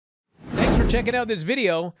checking out this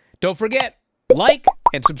video. Don't forget, like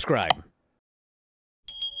and subscribe.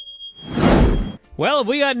 Well,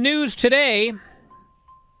 we got news today.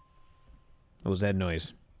 What was that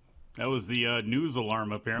noise? That was the news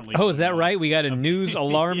alarm, apparently. Oh, is that right? We got a news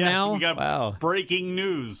alarm yes, now? We got wow. Breaking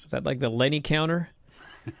news. Is that like the Lenny counter?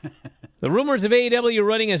 The rumors of AEW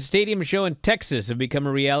running a stadium show in Texas have become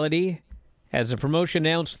a reality. As the promotion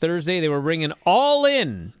announced Thursday, they were bringing All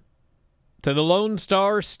In to the Lone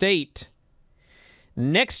Star State.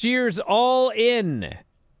 Next year's All In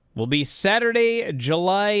will be Saturday,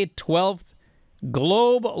 July 12th,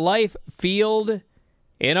 Globe Life Field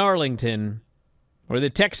in Arlington, where the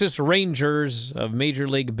Texas Rangers of Major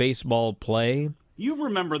League Baseball play. You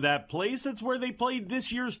remember that place. That's where they played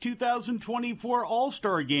this year's 2024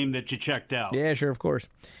 All-Star game that you checked out. Yeah, sure, of course.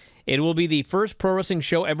 It will be the first pro wrestling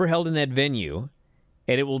show ever held in that venue,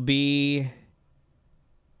 and it will be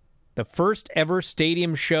the first ever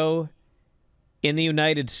stadium show in the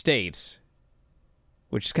United States,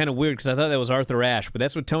 which is kind of weird because I thought that was Arthur Ashe, but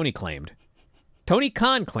that's what Tony claimed. Tony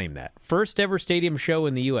Khan claimed that. First ever stadium show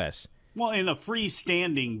in the U.S. Well, in a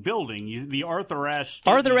freestanding building, the Arthur Ashe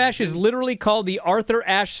Stadium. Arthur Ashe is literally called the Arthur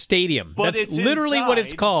Ashe Stadium. But that's literally what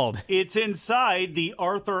it's called. It's inside the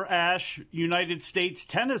Arthur Ashe United States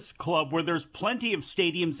Tennis Club, where there's plenty of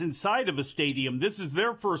stadiums inside of a stadium. This is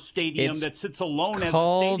their first stadium that sits alone as a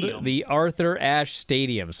called stadium. The Arthur Ashe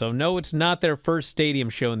Stadium. So no, it's not their first stadium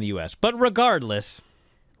show in the U.S. But regardless,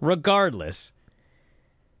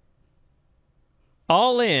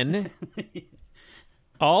 All In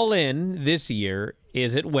this year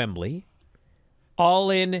is at Wembley.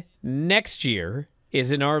 All In next year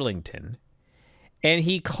is in Arlington. And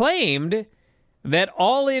he claimed that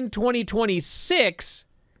All In 2026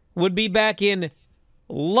 would be back in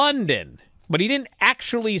London. But he didn't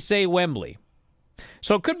actually say Wembley.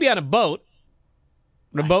 So it could be on a boat.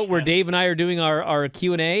 A boat where Dave and I are doing our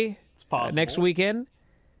Q&A next weekend.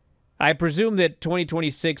 I presume that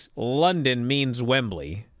 2026 London means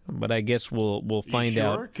Wembley. But I guess we'll find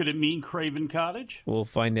out. Sure? Could it mean Craven Cottage? We'll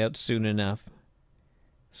find out soon enough.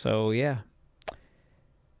 So, yeah.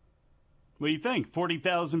 What do you think?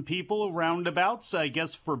 40,000 people roundabouts, I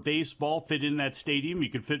guess, for baseball fit in that stadium. You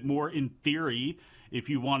could fit more in theory if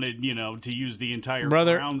you wanted, you know, to use the entire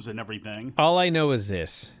grounds and everything. All I know is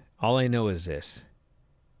this.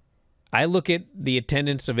 I look at the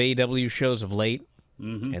attendance of AEW shows of late,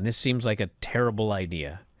 and this seems like a terrible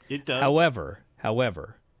idea. It does.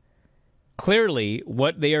 However, clearly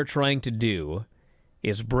what they are trying to do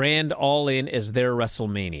is brand All In as their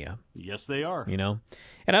WrestleMania. Yes, they are. You know?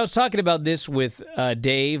 And I was talking about this with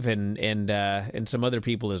Dave and some other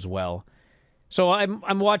people as well. So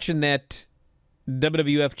I'm watching that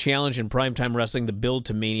WWF Challenge in Primetime Wrestling, the build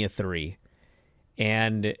to Mania 3.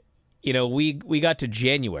 And, you know, we got to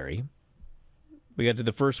January. We got to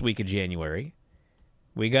the first week of January.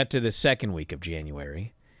 We got to the second week of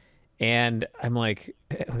January. And I'm like,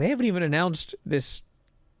 they haven't even announced this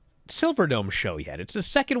Silverdome show yet. It's the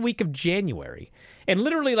second week of January. And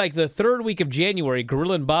literally like the third week of January,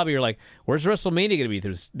 Gorilla and Bobby are like, where's WrestleMania going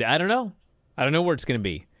to be? I don't know. I don't know where it's going to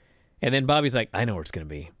be. And then Bobby's like, I know where it's going to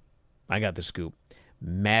be. I got the scoop.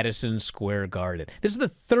 Madison Square Garden. This is the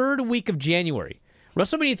third week of January.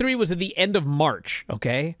 WrestleMania 3 was at the end of March,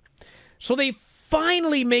 okay? So they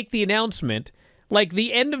finally make the announcement like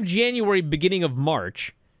the end of January, beginning of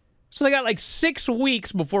March. So they got like 6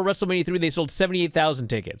 weeks before WrestleMania 3, they sold 78,000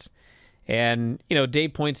 tickets. And, you know,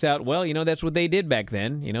 Dave points out, well, you know, that's what they did back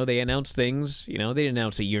then. You know, they announced things, you know, they didn't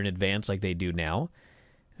announce a year in advance like they do now.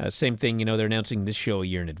 Same thing, you know, they're announcing this show a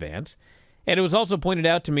year in advance. And it was also pointed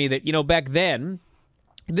out to me that, you know, back then,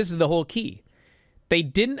 this is the whole key. They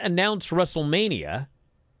didn't announce WrestleMania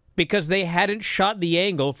because they hadn't shot the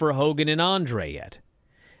angle for Hogan and Andre yet.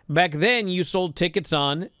 Back then, you sold tickets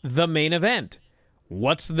on the main event.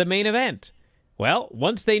 What's the main event? Well,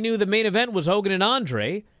 once they knew the main event was Hogan and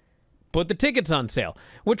Andre, put the tickets on sale.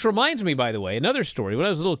 Which reminds me, by the way, another story. When I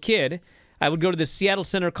was a little kid, I would go to the Seattle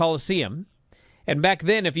Center Coliseum, and back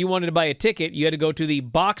then, if you wanted to buy a ticket, you had to go to the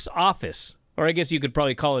box office, or I guess you could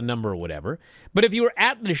probably call a number or whatever. But if you were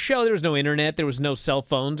at the show, there was no internet, there was no cell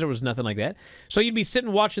phones, there was nothing like that. So you'd be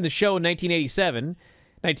sitting watching the show in 1987,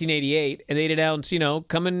 1988, and they'd announce, you know,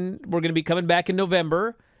 we're going to be coming back in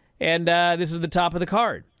November, and this is the top of the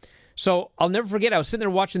card. So I'll never forget, I was sitting there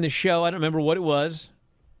watching this show. I don't remember what it was.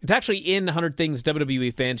 It's actually in 100 Things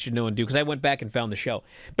WWE Fans Should Know and Do, because I went back and found the show.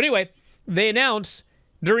 But anyway, they announce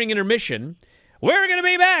during intermission, we're going to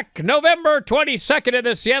be back November 22nd at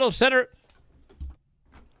the Seattle Center.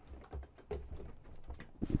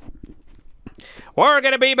 We're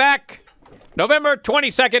going to be back November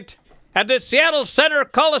 22nd at the Seattle Center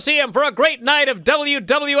Coliseum for a great night of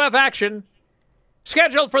WWF action.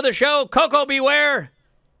 Scheduled for the show, Coco Beware,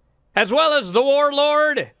 as well as the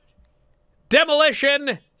Warlord,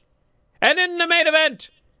 Demolition, and in the main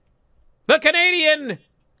event, the Canadian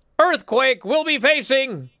Earthquake will be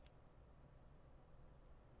facing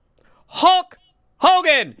Hulk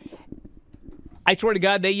Hogan. I swear to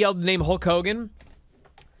God, they yelled the name Hulk Hogan.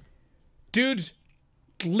 Dudes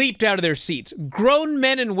leaped out of their seats. Grown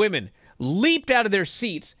men and women leaped out of their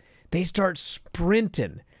seats. They start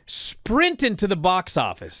sprinting to the box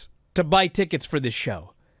office to buy tickets for this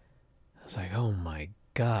show. I was like, oh my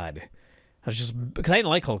God. I was just, because I didn't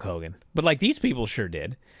like Hulk Hogan, but like these people sure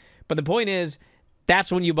did. But the point is,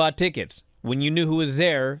 that's when you bought tickets. When you knew who was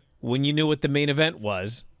there, when you knew what the main event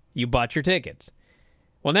was, you bought your tickets.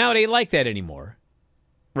 Well, now it ain't like that anymore.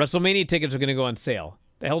 WrestleMania tickets are going to go on sale.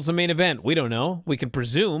 The hell's the main event? We don't know. We can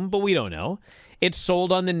presume, but we don't know. It's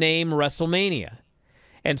sold on the name WrestleMania.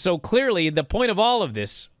 And so clearly, the point of all of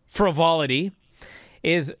this frivolity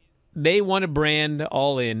is they want to brand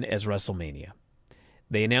All In as WrestleMania.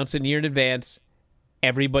 They announce it a year in advance.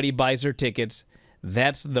 Everybody buys their tickets.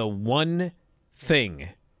 That's the one thing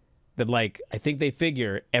that, like, I think they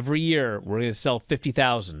figure every year we're going to sell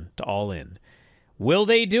 50,000 to All In. Will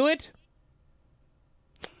they do it?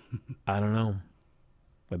 I don't know.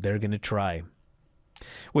 But they're going to try.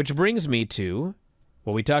 Which brings me to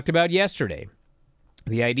what we talked about yesterday.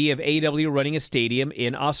 The idea of AEW running a stadium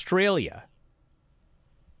in Australia.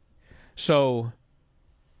 So,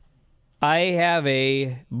 I have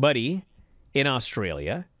a buddy in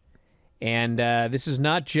Australia, and this is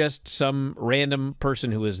not just some random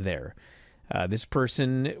person who is there. This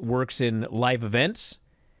person works in live events.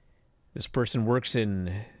 This person works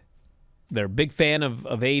in... They're a big fan of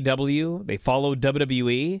AEW. They follow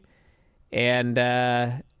WWE. And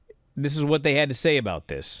this is what they had to say about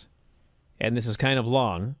this. And this is kind of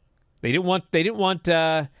long. They didn't want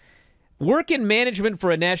work in management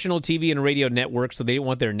for a national TV and radio network, so they didn't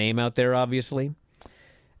want their name out there, obviously.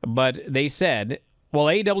 But they said, while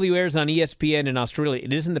AEW airs on ESPN in Australia,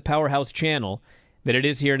 it isn't the powerhouse channel that it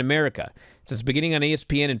is here in America. Since beginning on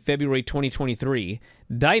ESPN in February 2023,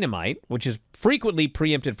 Dynamite, which is frequently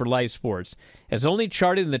preempted for live sports, has only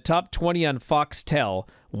charted in the top 20 on Foxtel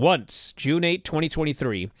once, June 8,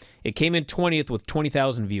 2023. It came in 20th with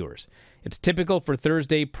 20,000 viewers. It's typical for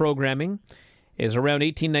Thursday programming is around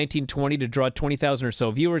 18, 19, 20 to draw 20,000 or so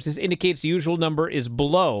viewers. This indicates the usual number is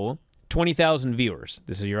below 20,000 viewers.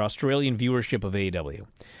 This is your Australian viewership of AEW.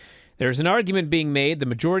 There's an argument being made the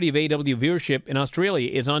majority of AEW viewership in Australia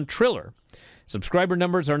is on Triller. Subscriber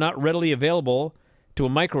numbers are not readily available to a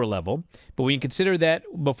micro level, but when you consider that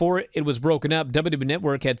before it was broken up, WWE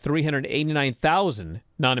Network had 389,000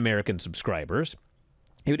 non-American subscribers,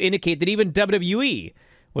 it would indicate that even WWE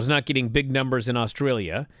was not getting big numbers in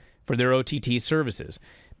Australia for their OTT services.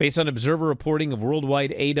 Based on Observer reporting of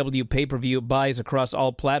worldwide AEW pay-per-view buys across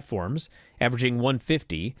all platforms, averaging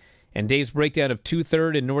 150, and Dave's breakdown of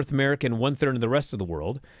 2/3 in North America and 1/3 in the rest of the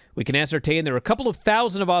world, we can ascertain there are a couple of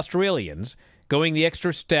thousand of Australians going the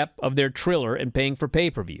extra step of their Triller and paying for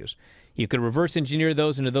pay-per-views. You could reverse engineer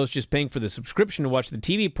those into those just paying for the subscription to watch the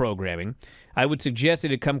TV programming. I would suggest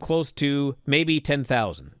it'd come close to maybe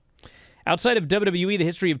 10,000. Outside of WWE, the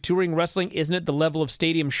history of touring wrestling isn't at the level of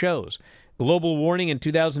stadium shows. Global Warning in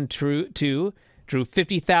 2002 drew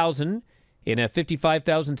 50,000 in a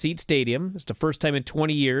 55,000-seat stadium. It's the first time in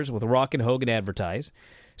 20 years with Rock and Hogan advertised.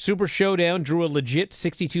 Super Showdown drew a legit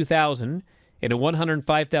 62,000 in a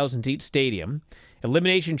 105,000-seat stadium.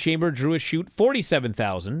 Elimination Chamber drew a shoot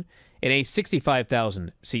 47,000 in a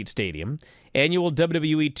 65,000-seat stadium. Annual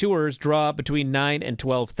WWE tours draw between 9 and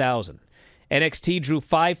 12,000. NXT drew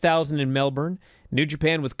 5,000 in Melbourne. New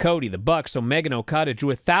Japan with Cody, the Bucks, Omega and Okada drew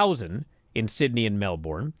 1,000 in Sydney and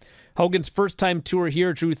Melbourne. Hogan's first-time tour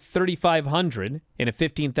here drew 3,500 in a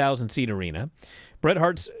 15,000-seat arena. Bret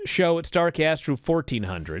Hart's show at Starrcast drew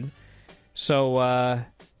 1,400. So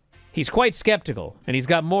he's quite skeptical, and he's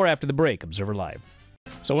got more after the break. Observer Live.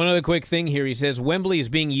 So one other quick thing here. He says Wembley is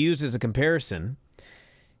being used as a comparison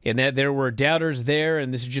in that there were doubters there,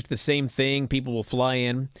 and this is just the same thing. People will fly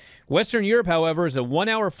in. Western Europe, however, is a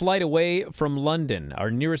 1-hour flight away from London. Our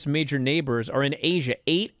nearest major neighbors are in Asia,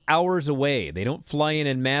 8 hours away. They don't fly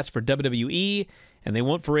in masse for WWE, and they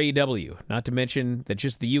won't for AEW. Not to mention that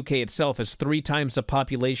just the UK itself has 3 times the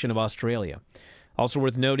population of Australia. Also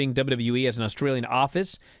worth noting, WWE has an Australian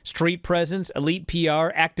office, street presence, elite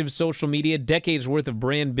PR, active social media, decades worth of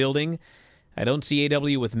brand building. I don't see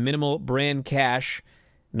AEW with minimal brand cash,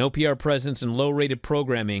 no PR presence, and low-rated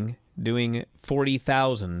programming doing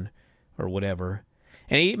 40,000 or whatever.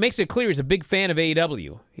 And he makes it clear he's a big fan of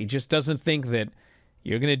AEW. He just doesn't think that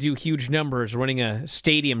you're going to do huge numbers running a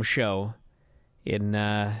stadium show in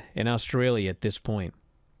Australia at this point.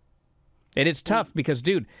 And it's tough because,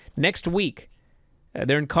 dude, next week,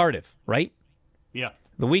 they're in Cardiff, right? Yeah.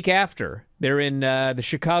 The week after, they're in the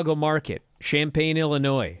Chicago market, Champaign,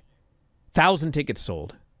 Illinois. 1,000 tickets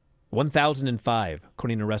sold. 1,005,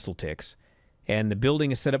 according to WrestleTix. And the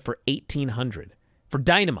building is set up for 1,800 for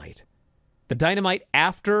Dynamite. The Dynamite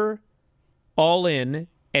after All In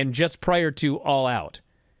and just prior to All Out.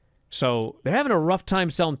 So they're having a rough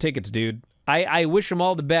time selling tickets, dude. I wish them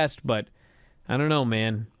all the best, but I don't know,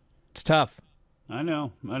 man. It's tough. I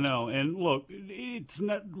know. And look, it's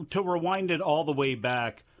not to rewind it all the way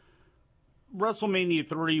back. WrestleMania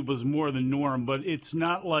 3 was more the norm, but it's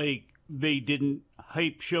not like they didn't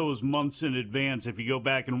hype shows months in advance. If you go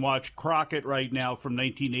back and watch Crockett right now from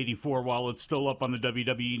 1984 while it's still up on the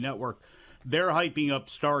WWE Network, they're hyping up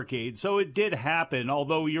Starrcade. So it did happen,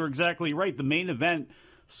 although you're exactly right. The main event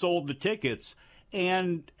sold the tickets.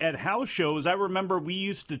 And at house shows, I remember we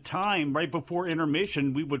used to time right before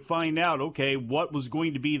intermission, we would find out, okay, what was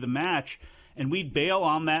going to be the match, and we'd bail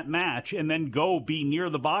on that match and then go be near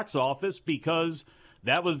the box office because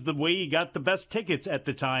that was the way you got the best tickets at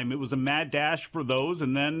the time. It was a mad dash for those,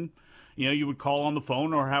 and then, you would call on the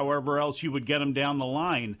phone or however else you would get them down the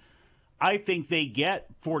line. I think they get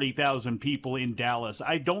 40,000 people in Dallas.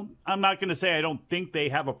 I'm not going to say I don't think they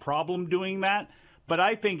have a problem doing that, but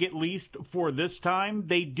I think at least for this time,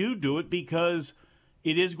 they do it because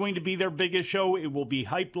it is going to be their biggest show. It will be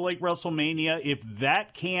hyped like WrestleMania. If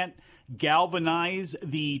that can't galvanize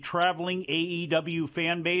the traveling AEW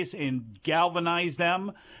fan base and galvanize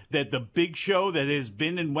them that the big show that has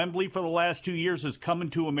been in Wembley for the last 2 years is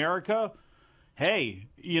coming to America, hey,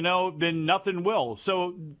 then nothing will.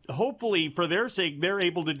 So hopefully for their sake, they're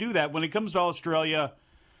able to do that. When it comes to Australia,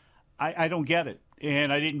 I don't get it.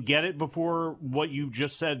 And I didn't get it before what you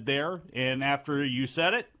just said there. And after you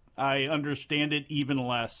said it, I understand it even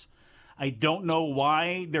less. I don't know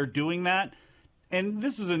why they're doing that. And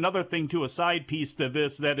this is another thing, too, a side piece to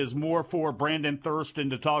this that is more for Brandon Thurston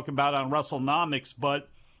to talk about on WrestleNomics, but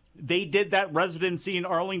they did that residency in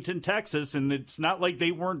Arlington, Texas, and it's not like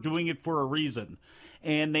they weren't doing it for a reason.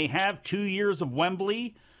 And they have 2 years of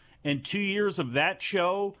Wembley and 2 years of that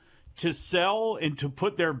show to sell and to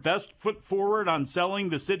put their best foot forward on selling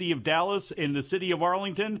the city of Dallas and the city of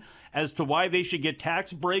Arlington as to why they should get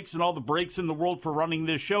tax breaks and all the breaks in the world for running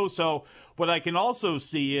this show. So what I can also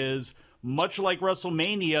see is, much like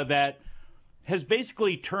WrestleMania, that has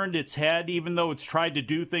basically turned its head, even though it's tried to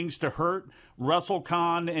do things to hurt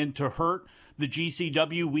WrestleCon and to hurt the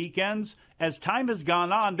GCW weekends. As time has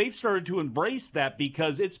gone on, they've started to embrace that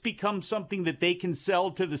because it's become something that they can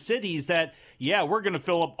sell to the cities that, yeah, we're going to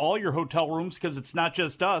fill up all your hotel rooms because it's not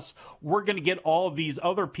just us. We're going to get all of these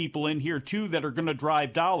other people in here, too, that are going to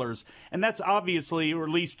drive dollars. And that's obviously, or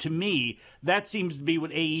at least to me, that seems to be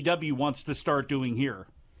what AEW wants to start doing here.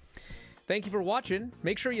 Thank you for watching.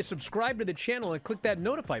 Make sure you subscribe to the channel and click that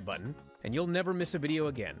notify button, and you'll never miss a video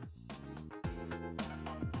again.